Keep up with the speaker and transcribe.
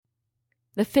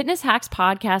The Fitness Hacks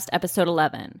Podcast, Episode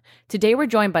 11. Today we're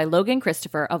joined by Logan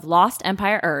Christopher of Lost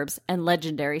Empire Herbs and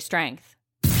Legendary Strength.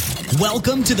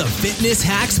 Welcome to the Fitness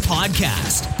Hacks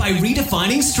Podcast by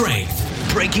Redefining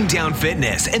Strength. Breaking down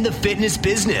fitness and the fitness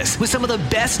business with some of the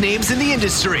best names in the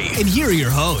industry. And here are your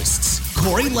hosts,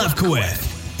 Corey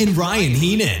Lefkowitz and Ryan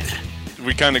Heenan.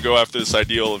 We kind of go after this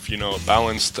ideal of, a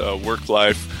balanced work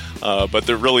life, but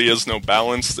there really is no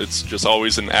balance. It's just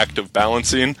always an act of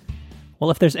balancing. Well,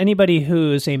 if there's anybody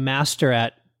who's a master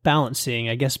at balancing,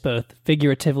 I guess both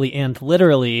figuratively and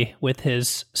literally, with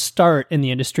his start in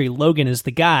the industry, Logan is the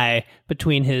guy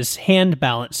between his hand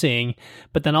balancing,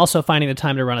 but then also finding the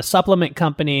time to run a supplement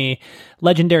company,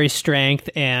 Legendary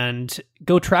Strength, and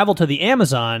go travel to the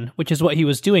Amazon, which is what he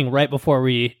was doing right before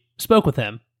we spoke with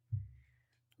him.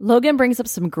 Logan brings up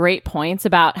some great points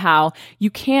about how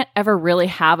you can't ever really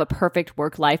have a perfect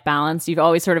work-life balance. You've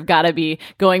always sort of got to be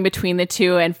going between the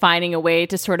two and finding a way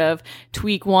to sort of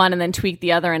tweak one and then tweak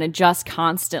the other and adjust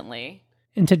constantly.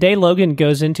 And today, Logan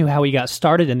goes into how he got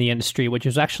started in the industry, which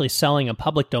was actually selling a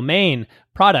public domain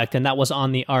product, and that was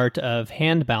on the art of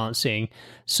hand balancing.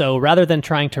 So rather than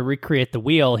trying to recreate the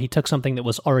wheel, he took something that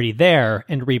was already there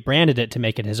and rebranded it to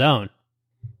make it his own.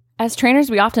 As trainers,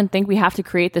 we often think we have to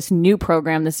create this new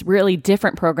program, this really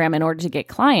different program in order to get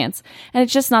clients, and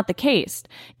it's just not the case.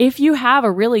 If you have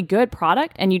a really good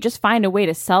product and you just find a way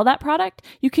to sell that product,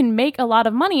 you can make a lot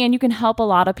of money and you can help a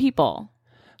lot of people.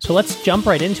 So let's jump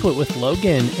right into it with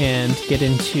Logan and get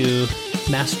into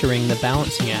mastering the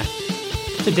balancing act.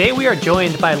 Today we are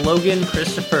joined by Logan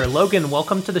Christopher. Logan,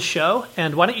 welcome to the show,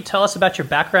 and why don't you tell us about your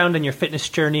background and your fitness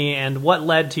journey and what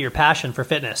led to your passion for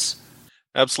fitness?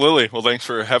 Absolutely. Well, thanks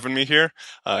for having me here.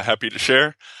 Happy to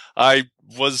share. I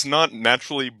was not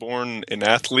naturally born an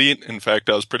athlete. In fact,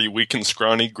 I was pretty weak and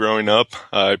scrawny growing up.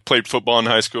 I played football in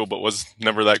high school, but was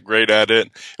never that great at it.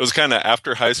 It was kind of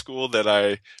after high school that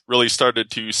I really started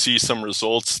to see some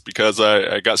results because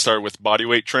I got started with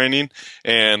bodyweight training.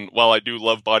 And while I do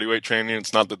love bodyweight training,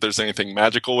 it's not that there's anything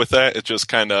magical with that. It's just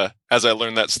kind of, as I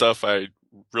learned that stuff, I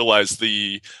realized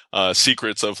the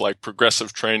secrets of like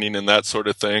progressive training and that sort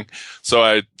of thing. So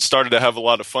I started to have a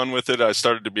lot of fun with it. I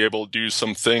started to be able to do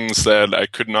some things that I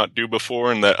could not do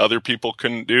before and that other people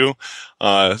couldn't do.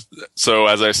 So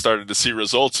as I started to see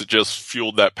results, it just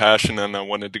fueled that passion and I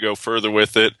wanted to go further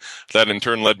with it. That in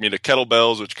turn led me to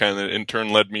kettlebells, which kind of in turn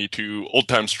led me to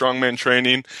old-time strongman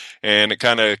training. And it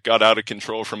kind of got out of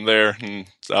control from there. And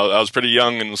I was pretty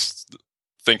young and was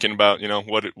thinking about,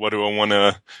 what do I want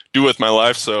to do with my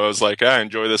life? So I was like, I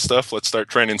enjoy this stuff. Let's start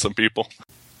training some people.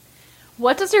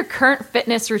 What does your current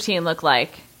fitness routine look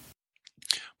like?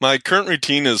 My current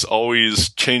routine is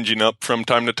always changing up from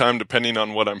time to time, depending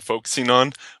on what I'm focusing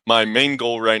on. My main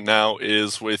goal right now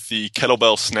is with the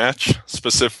kettlebell snatch,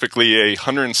 specifically a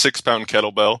 106-pound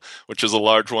kettlebell, which is a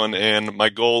large one. And my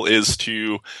goal is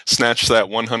to snatch that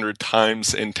 100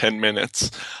 times in 10 minutes.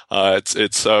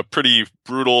 It's a pretty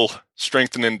brutal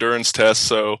strength and endurance test.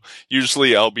 So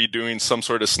usually I'll be doing some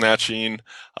sort of snatching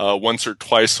once or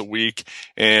twice a week.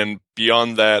 And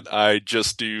beyond that, I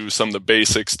just do some of the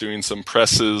basics, doing some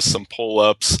presses, some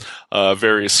pull-ups,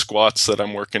 various squats that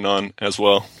I'm working on as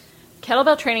well.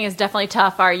 Kettlebell training is definitely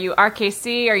tough. Are you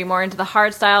RKC? Are you more into the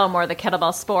hard style or more the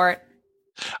kettlebell sport?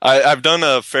 I've done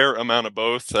a fair amount of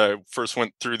both. I first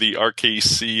went through the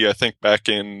RKC, I think back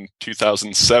in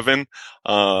 2007.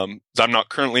 I'm not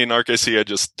currently in RKC. I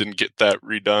just didn't get that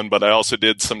redone, but I also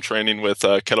did some training with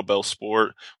kettlebell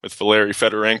sport with Valery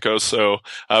Fedorenko. So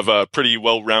I have a pretty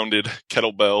well-rounded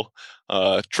kettlebell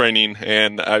training.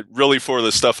 And really for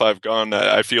the stuff I've gone,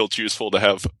 I feel it's useful to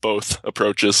have both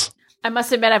approaches. I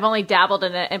must admit I've only dabbled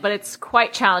in it, but it's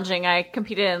quite challenging. I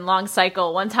competed in long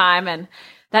cycle one time and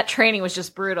that training was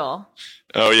just brutal.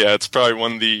 Oh yeah, it's probably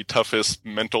one of the toughest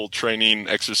mental training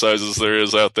exercises there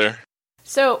is out there.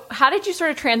 So how did you sort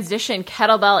of transition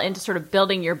kettlebell into sort of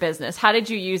building your business? How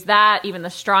did you use that, even the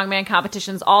strongman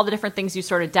competitions, all the different things you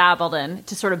sort of dabbled in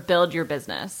to sort of build your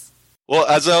business? Well,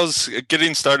 as I was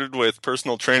getting started with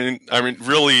personal training,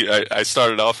 really, I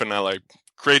started off and I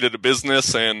created a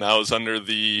business and I was under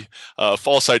the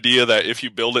false idea that if you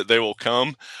build it, they will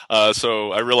come.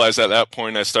 So I realized at that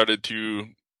point I started to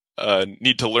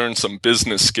need to learn some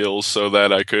business skills so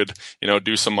that I could,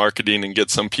 do some marketing and get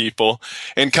some people.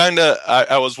 And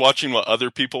I was watching what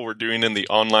other people were doing in the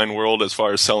online world as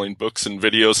far as selling books and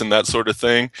videos and that sort of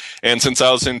thing. And since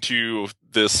I was into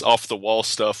this off the wall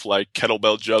stuff like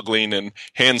kettlebell juggling and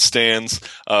handstands,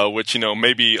 which,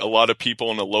 maybe a lot of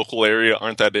people in a local area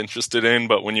aren't that interested in,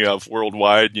 but when you have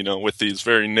worldwide, with these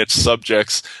very niche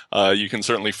subjects, you can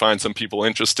certainly find some people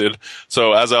interested.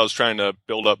 So as I was trying to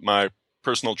build up my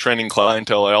personal training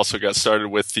clientele, I also got started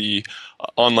with the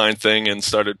online thing and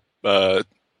started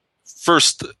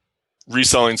first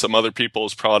reselling some other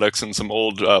people's products and some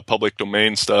old public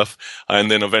domain stuff, and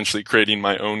then eventually creating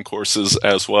my own courses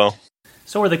as well.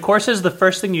 So were the courses the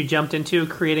first thing you jumped into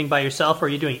creating by yourself? Or are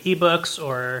you doing ebooks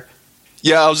or?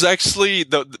 Yeah, I was actually,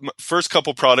 the first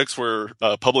couple products were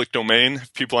public domain.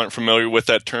 If people aren't familiar with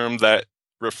that term, that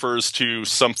refers to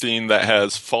something that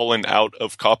has fallen out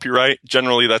of copyright.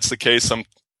 Generally, that's the case.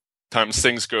 Sometimes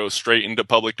things go straight into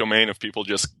public domain if people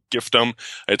just gift them.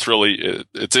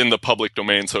 It's in the public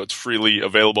domain, so it's freely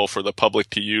available for the public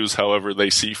to use however they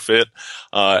see fit.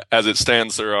 As it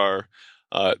stands, there are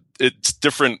it's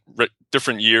different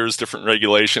years, different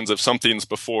regulations. If something's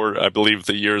before, I believe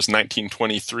the year is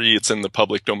 1923, it's in the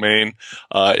public domain.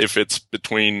 If it's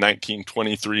between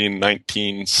 1923 and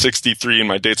 1963, and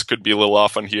my dates could be a little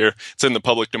off on here, it's in the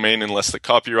public domain unless the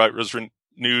copyright was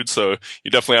renewed. So you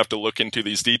definitely have to look into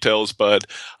these details. But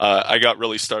I got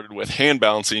really started with hand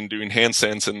balancing, doing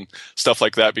handstands and stuff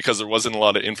like that because there wasn't a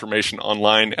lot of information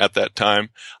online at that time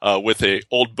with a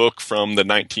old book from the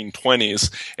 1920s.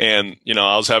 And,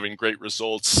 I was having great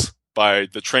results by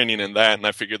the training in that, and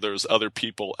I figured there was other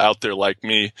people out there like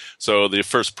me. So the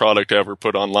first product I ever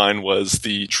put online was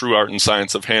the True Art and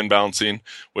Science of Hand Balancing,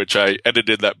 which I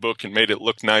edited that book and made it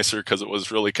look nicer because it was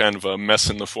really kind of a mess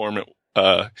in the form it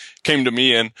came to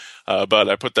me in. But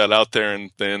I put that out there,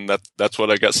 and then that's what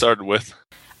I got started with.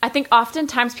 I think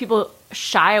oftentimes people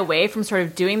shy away from sort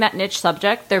of doing that niche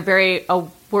subject. They're very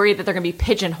worried that they're going to be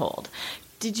pigeonholed.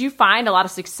 Did you find a lot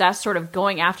of success sort of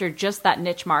going after just that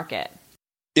niche market?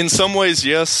 In some ways,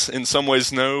 yes. In some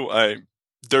ways, no.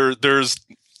 There's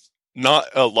not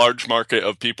a large market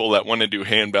of people that want to do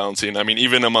hand balancing. I mean,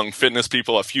 even among fitness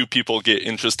people, a few people get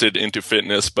interested into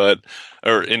fitness,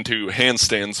 or into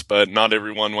handstands, but not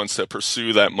everyone wants to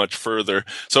pursue that much further.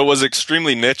 So it was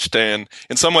extremely niched, and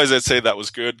in some ways I'd say that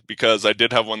was good because I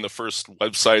did have one of the first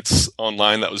websites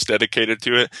online that was dedicated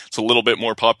to it. It's a little bit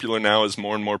more popular now as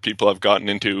more and more people have gotten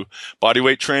into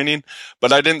bodyweight training,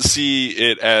 but I didn't see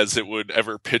it as it would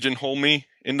ever pigeonhole me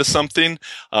into something.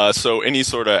 So any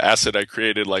sort of asset I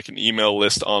created, like an email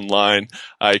list online,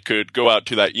 I could go out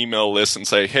to that email list and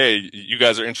say, hey, you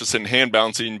guys are interested in hand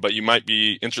balancing, but you might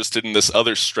be interested in this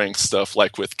other strength stuff,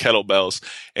 like with kettlebells.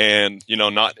 And,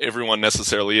 not everyone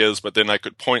necessarily is, but then I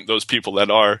could point those people that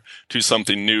are to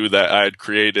something new that I had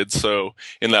created. So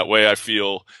in that way, I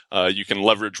feel you can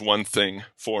leverage one thing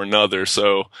for another.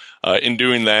 So in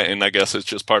doing that, and I guess it's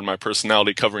just part of my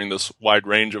personality covering this wide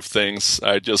range of things,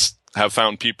 I just have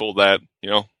found people that,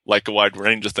 like a wide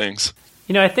range of things.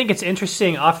 I think it's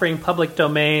interesting offering public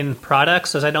domain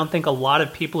products, as I don't think a lot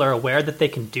of people are aware that they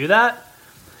can do that.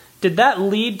 Did that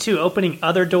lead to opening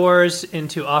other doors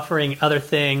into offering other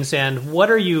things? And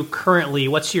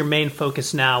what's your main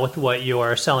focus now with what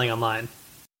you're selling online?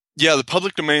 Yeah, the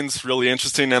public domain's really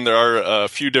interesting, and there are a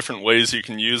few different ways you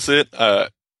can use it.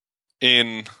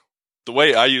 In the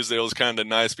way I used it was kind of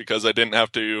nice because I didn't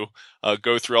have to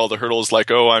go through all the hurdles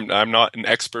like, I'm not an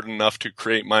expert enough to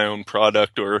create my own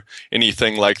product or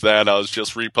anything like that. I was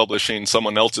just republishing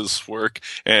someone else's work,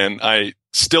 and I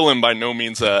still am by no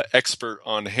means an expert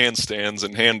on handstands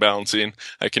and hand balancing.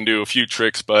 I can do a few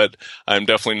tricks, but I'm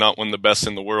definitely not one of the best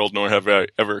in the world, nor have I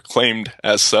ever claimed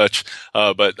as such.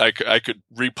 But I could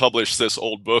republish this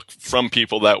old book from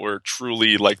people that were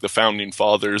truly like the founding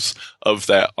fathers of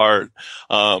that art.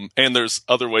 And there's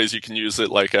other ways you can use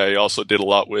it. Like I also did a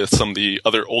lot with some of the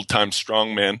other old time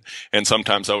strongmen. And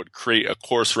sometimes I would create a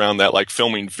course around that, like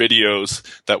filming videos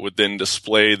that would then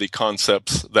display the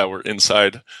concepts that were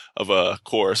inside of a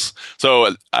course.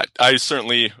 So I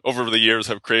certainly, over the years,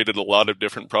 have created a lot of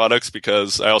different products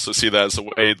because I also see that as a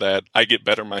way that I get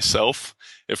better myself.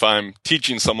 If I'm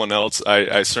teaching someone else,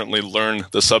 I certainly learn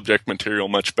the subject material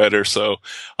much better. So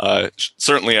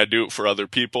certainly I do it for other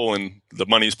people, and the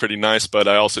money's pretty nice, but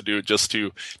I also do it just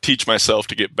to teach myself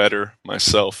to get better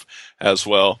myself as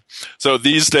well. So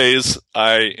these days,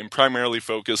 I am primarily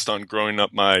focused on growing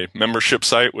up my membership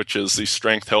site, which is the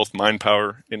Strength, Health, Mind,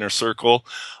 Power Inner Circle.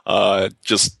 I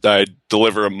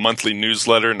deliver a monthly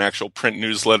newsletter, an actual print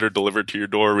newsletter delivered to your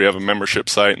door. We have a membership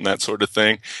site and that sort of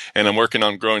thing. And I'm working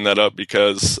on growing that up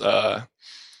because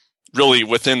really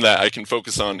within that, I can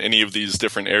focus on any of these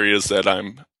different areas that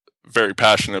I'm very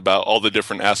passionate about, all the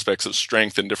different aspects of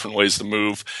strength and different ways to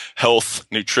move, health,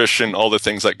 nutrition, all the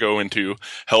things that go into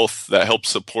health that help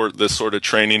support this sort of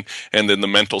training, and then the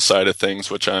mental side of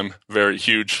things, which I'm very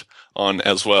huge on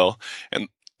as well.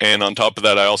 And on top of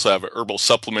that, I also have a herbal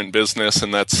supplement business,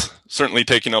 and that's certainly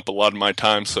taking up a lot of my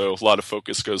time. So a lot of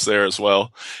focus goes there as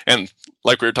well. And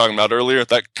like we were talking about earlier,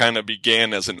 that kind of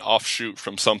began as an offshoot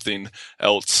from something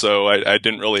else. So I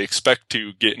didn't really expect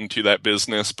to get into that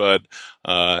business, but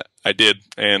I did,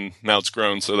 and now it's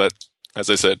grown. So that, as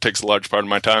I said, it takes a large part of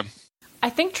my time. I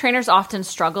think trainers often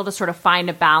struggle to sort of find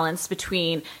a balance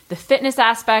between the fitness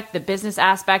aspect, the business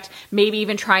aspect, maybe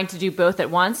even trying to do both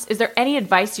at once. Is there any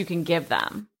advice you can give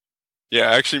them? Yeah,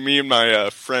 actually, me and my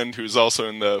friend, who's also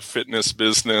in the fitness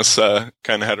business, kind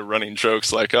of had a running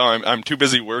jokes like, "Oh, I'm too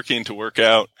busy working to work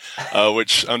out,"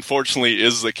 which unfortunately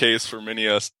is the case for many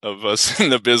of us in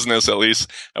the business, at least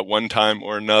at one time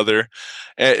or another.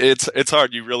 It's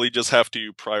hard. You really just have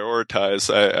to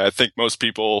prioritize. I think most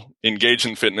people engage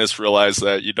in fitness realize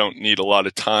that you don't need a lot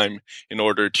of time in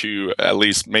order to at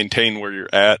least maintain where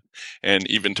you're at and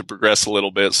even to progress a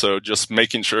little bit. So just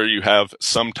making sure you have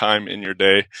some time in your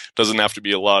day. Doesn't have to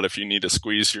be a lot. If you need to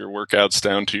squeeze your workouts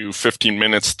down to 15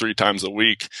 minutes 3 times a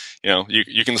week,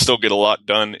 you can still get a lot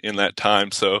done in that time.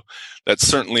 So that's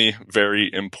certainly very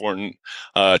important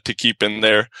to keep in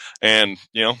there. And,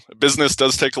 business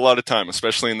does take a lot of time,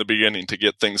 especially in the beginning, to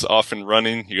get things off and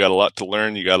running. You got a lot to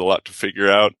learn. You got a lot to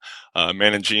figure out,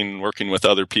 managing, working with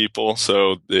other people.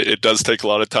 So it does take a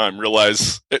lot of time.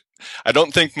 Realize it. I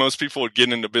don't think most people would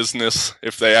get into business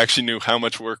if they actually knew how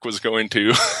much work was going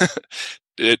to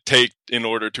it take in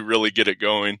order to really get it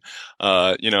going.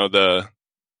 The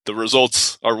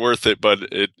results are worth it, but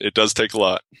it does take a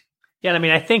lot. Yeah, I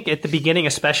mean, I think at the beginning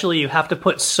especially, you have to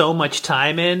put so much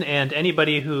time in, and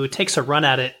anybody who takes a run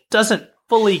at it doesn't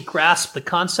fully grasp the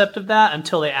concept of that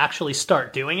until they actually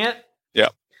start doing it. Yeah.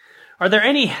 Are there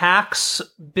any hacks,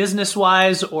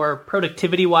 business-wise or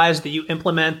productivity-wise, that you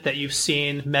implement that you've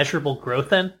seen measurable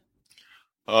growth in?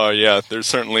 Yeah, there's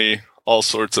certainly all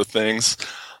sorts of things.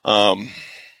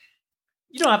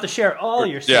 You don't have to share all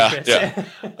your secrets. Yeah.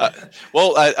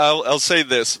 Well, I'll say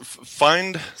this.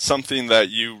 Find something that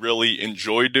you really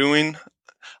enjoy doing,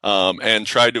 and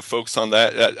try to focus on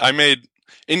that.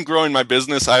 In growing my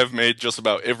business, I have made just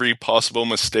about every possible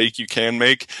mistake you can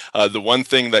make. The one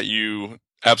thing that you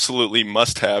absolutely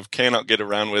cannot get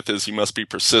around with, is you must be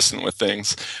persistent with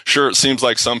things. Sure, it seems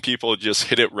like some people just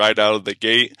hit it right out of the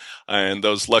gate, and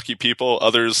those lucky people.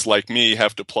 Others, like me,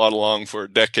 have to plod along for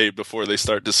a decade before they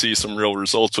start to see some real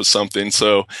results with something.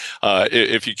 So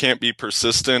if you can't be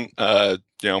persistent,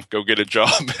 go get a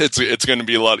job. It's going to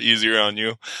be a lot easier on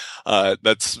you.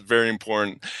 That's very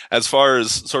important. As far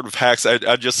as sort of hacks,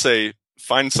 I'd just say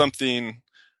find something.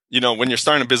 When you're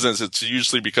starting a business, it's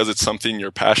usually because it's something you're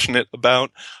passionate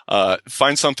about.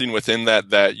 Find something within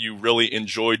that you really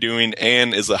enjoy doing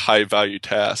and is a high value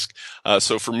task.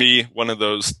 So for me, one of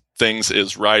those things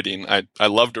is writing. I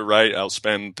love to write. I'll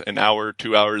spend an hour,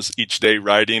 2 hours each day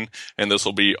writing, and this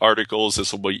will be articles,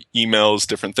 this will be emails,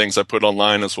 different things I put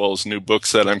online, as well as new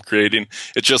books that I'm creating.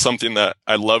 It's just something that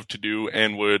I love to do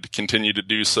and would continue to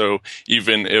do so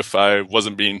even if I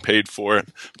wasn't being paid for it.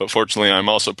 But fortunately, I'm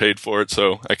also paid for it,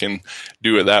 so I can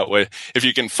do it that way. If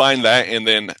you can find that and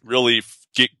then really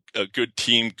get a good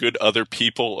team, good other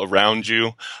people around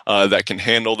you that can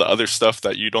handle the other stuff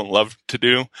that you don't love to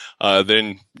do,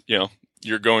 then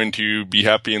you're going to be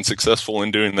happy and successful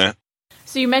in doing that.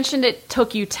 So you mentioned it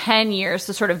took you 10 years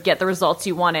to sort of get the results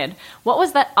you wanted. What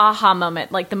was that aha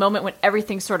moment, like the moment when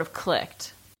everything sort of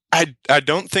clicked? I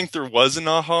don't think there was an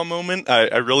aha moment.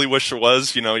 I really wish there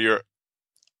was. You're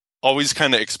always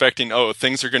kind of expecting,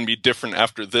 things are going to be different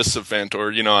after this event,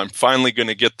 or, I'm finally going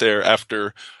to get there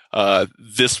after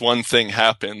this one thing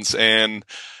happens. And,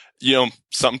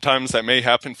 sometimes that may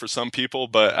happen for some people,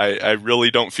 but I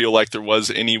really don't feel like there was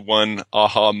any one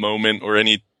aha moment or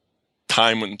any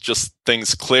time when just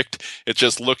things clicked. It's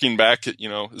just looking back at,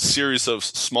 a series of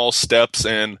small steps,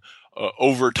 and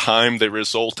over time they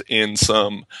result in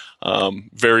some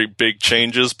very big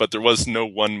changes, but there was no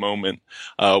one moment.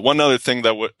 One other thing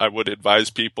that I would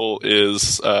advise people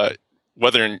is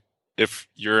if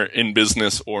you're in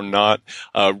business or not,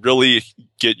 really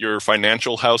get your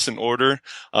financial house in order.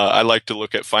 I like to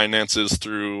look at finances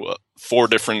through 4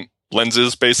 different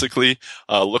lenses, basically.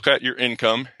 Look at your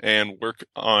income and work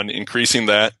on increasing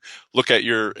that. Look at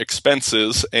your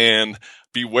expenses and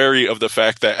be wary of the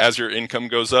fact that as your income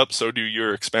goes up, so do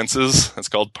your expenses. That's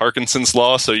called Parkinson's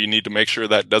law. So you need to make sure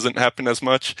that doesn't happen as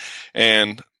much.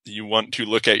 And you want to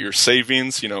look at your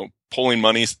savings, pulling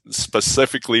money,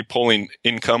 specifically pulling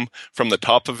income from the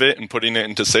top of it and putting it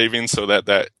into savings so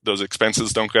that those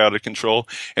expenses don't go out of control.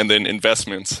 And then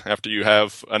investments. After you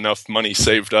have enough money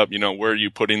saved up, where are you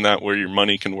putting that, where your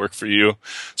money can work for you.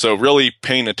 So really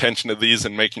paying attention to these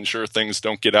and making sure things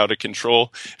don't get out of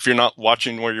control. If you're not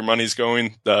watching where your money's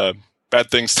going,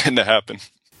 bad things tend to happen.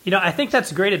 I think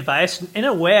that's great advice. In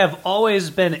a way, I've always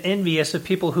been envious of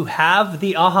people who have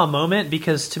the aha moment,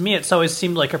 because to me, it's always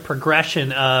seemed like a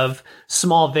progression of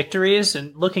small victories.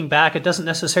 And looking back, it doesn't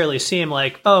necessarily seem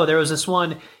like, oh, there was this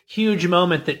one huge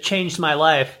moment that changed my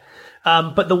life.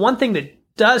 But the one thing that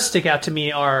does stick out to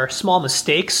me are small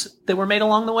mistakes that were made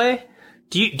along the way.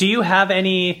 Do you have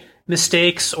any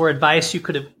mistakes or advice you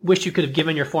wish you could have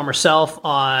given your former self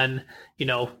on,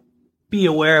 be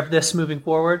aware of this moving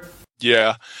forward?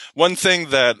 Yeah. One thing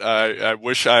that I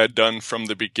wish I had done from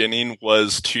the beginning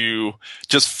was to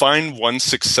just find one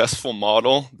successful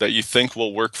model that you think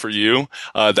will work for you,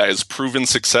 that is proven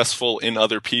successful in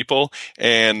other people,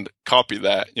 and copy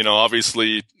that.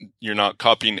 Obviously you're not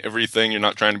copying everything. You're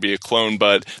not trying to be a clone,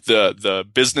 but the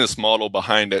business model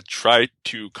behind it, try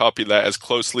to copy that as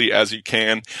closely as you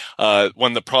can.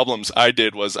 One of the problems I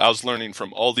did was I was learning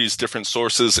from all these different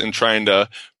sources and trying to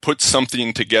put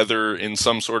something together in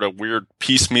some sort of weird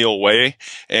piecemeal way.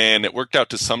 And it worked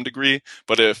out to some degree,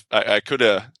 but if I could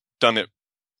have done it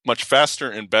much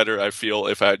faster and better, I feel,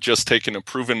 if I had just taken a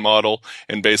proven model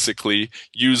and basically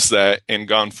used that and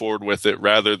gone forward with it,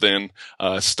 rather than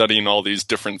studying all these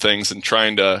different things and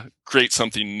trying to create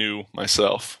something new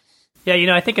myself. Yeah,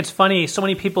 I think it's funny. So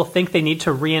many people think they need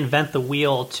to reinvent the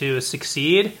wheel to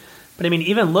succeed. But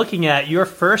even looking at your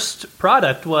first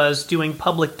product was doing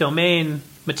public domain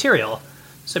material.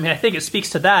 So, I think it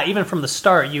speaks to that. Even from the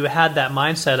start, you had that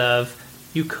mindset of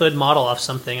you could model off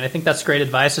something. And I think that's great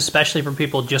advice, especially for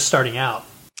people just starting out.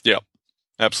 Yeah,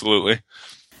 absolutely.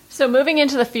 So moving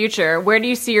into the future, where do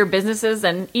you see your businesses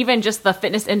and even just the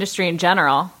fitness industry in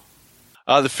general?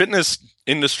 The fitness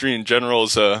industry in general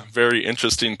is a very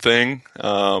interesting thing.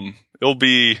 It'll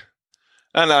be,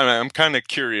 and I'm kind of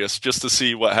curious just to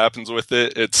see what happens with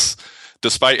it. It's,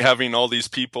 despite having all these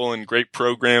people and great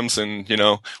programs and,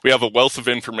 we have a wealth of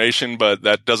information, but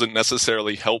that doesn't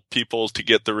necessarily help people to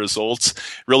get the results.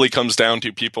 It really comes down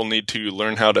to people need to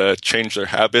learn how to change their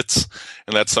habits.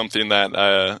 And that's something that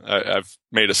I've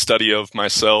made a study of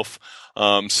myself.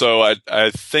 So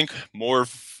I think more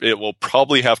of it will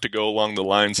probably have to go along the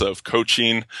lines of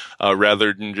coaching,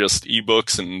 rather than just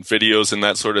ebooks and videos and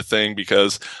that sort of thing,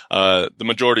 because the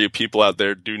majority of people out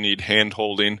there do need hand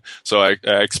holding. So I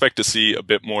expect to see a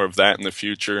bit more of that in the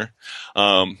future.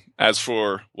 As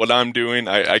for what I'm doing,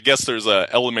 I guess there's an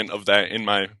element of that in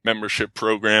my membership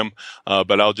program,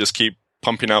 but I'll just keep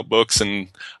pumping out books and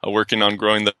working on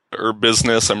growing the herb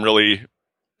business. I'm really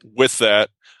with that.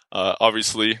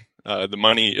 Obviously, the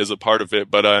money is a part of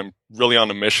it, but I'm really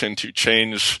on a mission to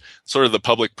change sort of the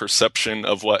public perception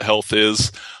of what health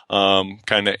is,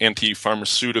 kind of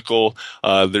anti-pharmaceutical.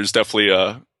 There's definitely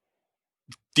a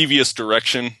devious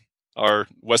direction our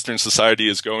Western society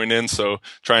is going in. So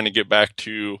trying to get back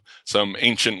to some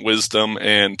ancient wisdom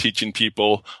and teaching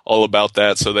people all about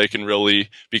that so they can really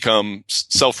become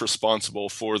self-responsible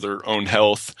for their own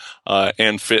health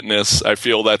and fitness. I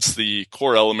feel that's the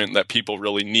core element that people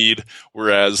really need,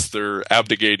 whereas they're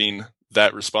abdicating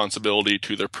that responsibility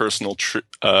to their personal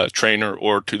trainer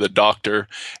or to the doctor.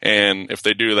 And if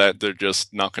they do that, they're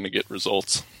just not going to get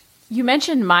results. You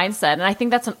mentioned mindset, and I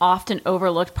think that's an often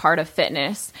overlooked part of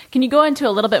fitness. Can you go into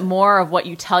a little bit more of what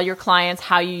you tell your clients,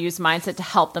 how you use mindset to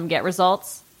help them get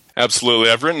results? Absolutely.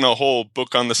 I've written a whole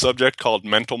book on the subject called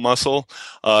Mental Muscle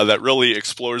that really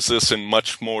explores this in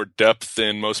much more depth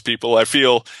than most people. I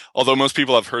feel, although most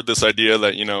people have heard this idea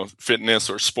that, fitness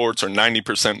or sports are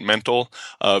 90% mental,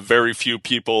 very few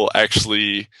people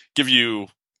actually give you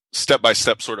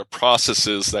step-by-step sort of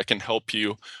processes that can help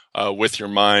you with your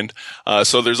mind.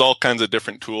 So there's all kinds of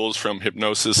different tools from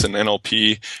hypnosis and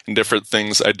NLP and different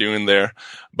things I do in there.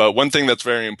 But one thing that's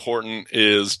very important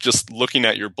is just looking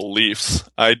at your beliefs.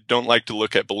 I don't like to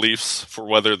look at beliefs for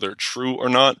whether they're true or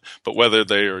not, but whether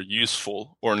they are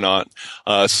useful or not.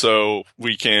 So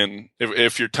we can,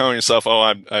 if you're telling yourself, oh,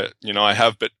 I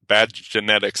have bad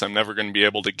genetics, I'm never going to be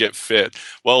able to get fit.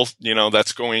 Well,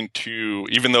 that's going to,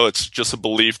 even though it's just a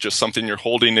belief, just something you're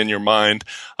holding in your mind,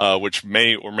 which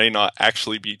may or may not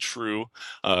actually be true,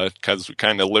 because we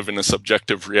kind of live in a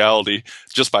subjective reality.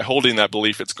 Just by holding that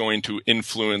belief, it's going to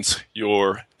influence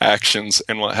your actions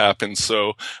and what happens.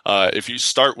 So if you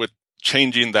start with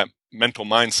changing that mental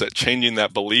mindset, changing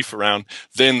that belief around,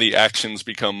 then the actions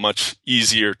become much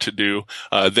easier to do.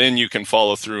 Then you can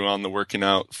follow through on the working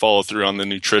out, follow through on the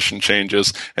nutrition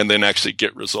changes, and then actually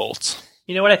get results.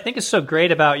 What I think is so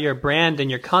great about your brand and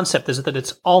your concept is that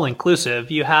it's all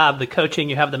inclusive. You have the coaching,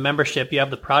 you have the membership, you have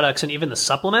the products, and even the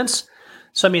supplements.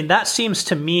 So, that seems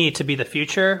to me to be the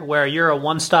future, where you're a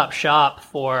one-stop shop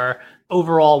for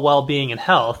overall well-being and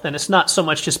health. And it's not so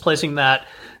much just placing that,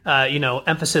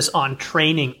 emphasis on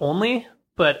training only,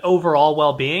 but overall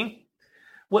well-being.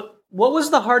 What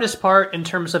was the hardest part in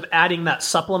terms of adding that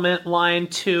supplement line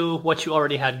to what you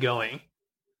already had going?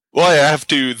 Well, I have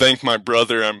to thank my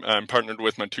brother. I'm partnered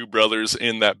with my two brothers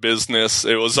in that business.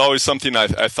 It was always something I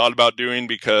thought about doing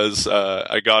because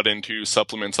I got into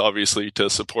supplements, obviously, to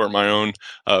support my own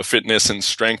fitness and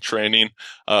strength training.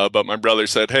 But my brother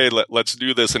said, hey, let's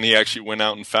do this. And he actually went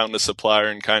out and found a supplier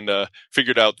and kind of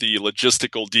figured out the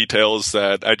logistical details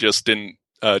that I just didn't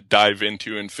dive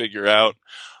into and figure out.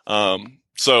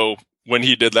 So when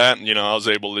he did that, I was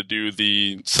able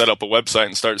to set up a website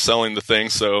and start selling the thing.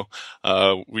 So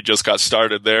we just got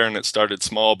started there, and it started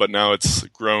small, but now it's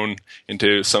grown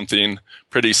into something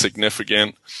pretty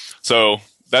significant. So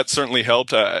that certainly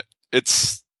helped.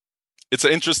 It's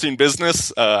an interesting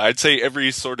business. I'd say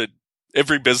every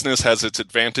business has its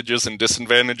advantages and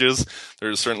disadvantages.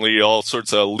 There's certainly all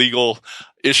sorts of legal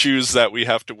issues that we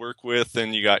have to work with,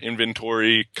 and you got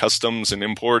inventory, customs, and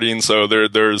importing. So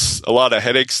there's a lot of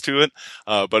headaches to it,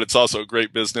 but it's also a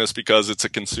great business because it's a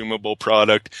consumable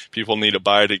product. People need to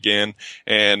buy it again,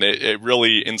 and it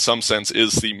really, in some sense,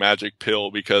 is the magic pill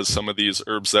because some of these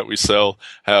herbs that we sell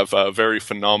have very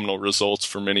phenomenal results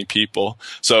for many people.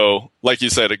 So, like you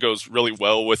said, it goes really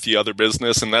well with the other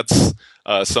business, and that's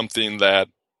something that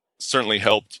certainly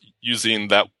helped using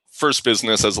that first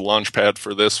business as a launch pad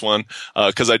for this one,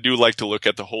 because I do like to look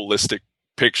at the holistic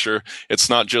picture. It's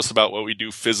not just about what we do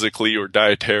physically or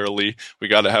dietarily. We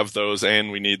got to have those,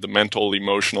 and we need the mental,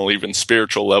 emotional, even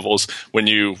spiritual levels. When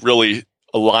you really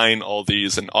align all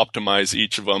these and optimize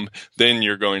each of them, then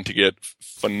you're going to get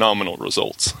phenomenal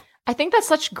results. I think that's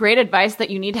such great advice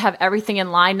that you need to have everything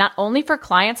in line, not only for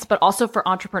clients, but also for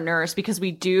entrepreneurs, because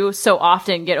we do so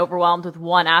often get overwhelmed with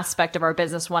one aspect of our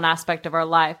business, one aspect of our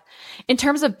life. In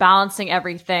terms of balancing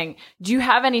everything, do you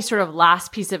have any sort of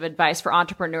last piece of advice for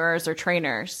entrepreneurs or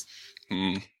trainers?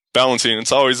 Balancing,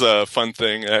 it's always a fun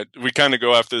thing. We kind of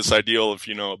go after this ideal of,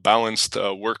 a balanced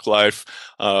work life,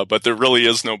 but there really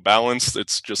is no balance.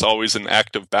 It's just always an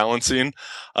act of balancing.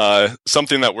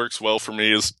 Something that works well for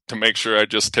me is to make sure I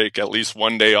just take at least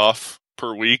one day off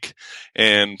per week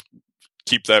and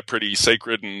keep that pretty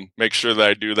sacred and make sure that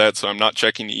I do that. So I'm not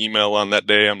checking email on that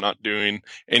day. I'm not doing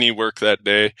any work that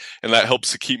day. And that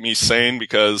helps to keep me sane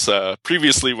because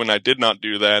previously when I did not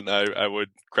do that, I would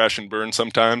crash and burn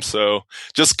sometimes. So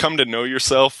just come to know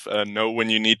yourself, know when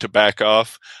you need to back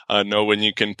off, know when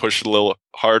you can push a little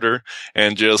harder,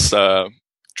 and just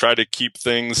try to keep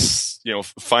things,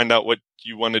 find out what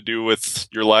you want to do with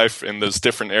your life. And there's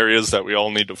different areas that we all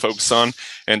need to focus on,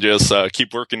 and just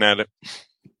keep working at it.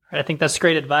 I think that's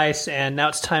great advice. And now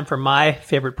it's time for my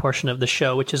favorite portion of the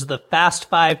show, which is the Fast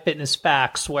 5 Fitness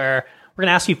Facts, where we're going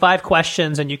to ask you 5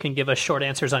 questions and you can give us short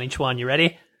answers on each one. You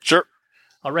ready? Sure.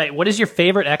 All right. What is your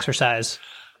favorite exercise?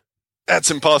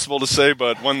 That's impossible to say,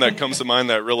 but one that comes to mind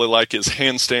that I really like is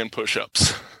handstand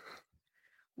push-ups.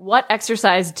 What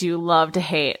exercise do you love to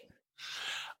hate?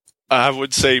 I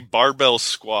would say barbell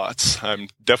squats. I'm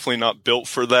definitely not built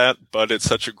for that, but it's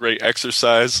such a great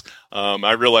exercise.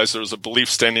 I realized there was a belief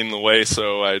standing in the way,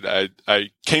 so I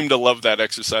came to love that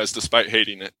exercise despite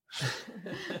hating it.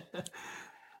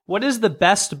 What is the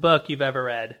best book you've ever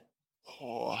read?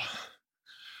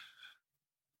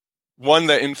 One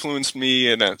that influenced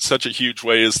me in such a huge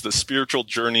way is The Spiritual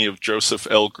Journey of Joseph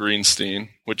L. Greenstein,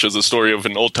 which is a story of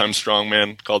an old-time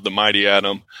strongman called the Mighty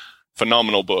Atom.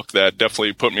 Phenomenal book that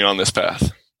definitely put me on this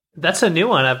path. That's a new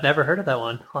one. I've never heard of that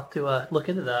one. I'll have to look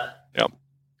into that. Yep.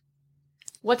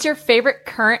 What's your favorite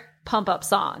current pump-up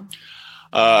song?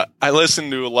 I listen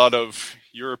to a lot of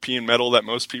European metal that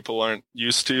most people aren't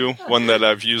used to. One that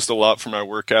I've used a lot for my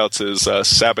workouts is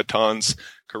Sabaton's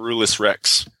Carolus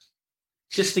Rex.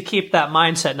 Just to keep that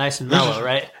mindset nice and mellow,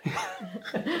 right?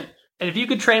 And if you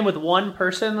could train with one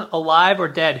person, alive or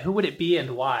dead, who would it be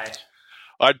and why?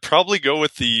 I'd probably go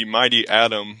with the Mighty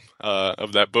Atom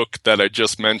of that book that I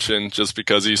just mentioned, just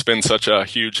because he's been such a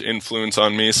huge influence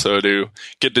on me. So to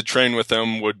get to train with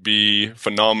him would be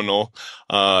phenomenal.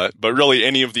 But really,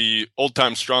 any of the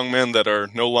old-time strongmen that are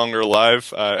no longer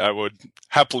alive, I would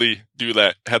happily do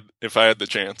that if I had the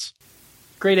chance.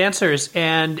 Great answers.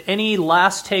 And any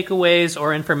last takeaways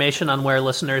or information on where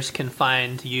listeners can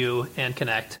find you and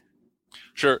connect?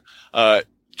 Sure.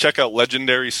 Check out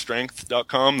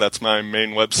legendarystrength.com. That's my main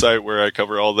website where I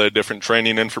cover all the different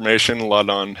training information, a lot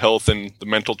on health and the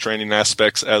mental training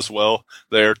aspects as well.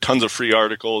 There are tons of free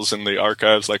articles in the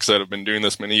archives. Like I said, I've been doing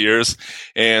this many years.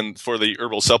 And for the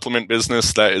herbal supplement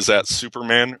business, that is at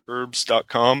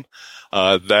supermanherbs.com.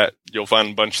 That you'll find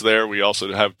a bunch there. We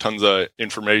also have tons of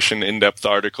information, in-depth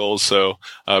articles. So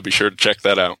be sure to check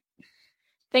that out.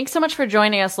 Thanks so much for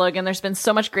joining us, Logan. There's been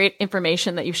so much great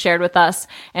information that you've shared with us,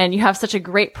 and you have such a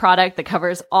great product that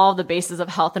covers all the bases of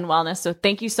health and wellness. So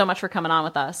thank you so much for coming on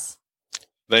with us.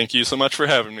 Thank you so much for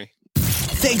having me.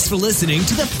 Thanks for listening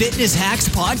to the Fitness Hacks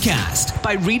Podcast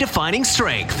by Redefining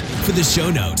Strength. For the show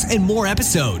notes and more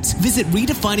episodes, visit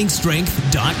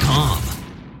redefiningstrength.com.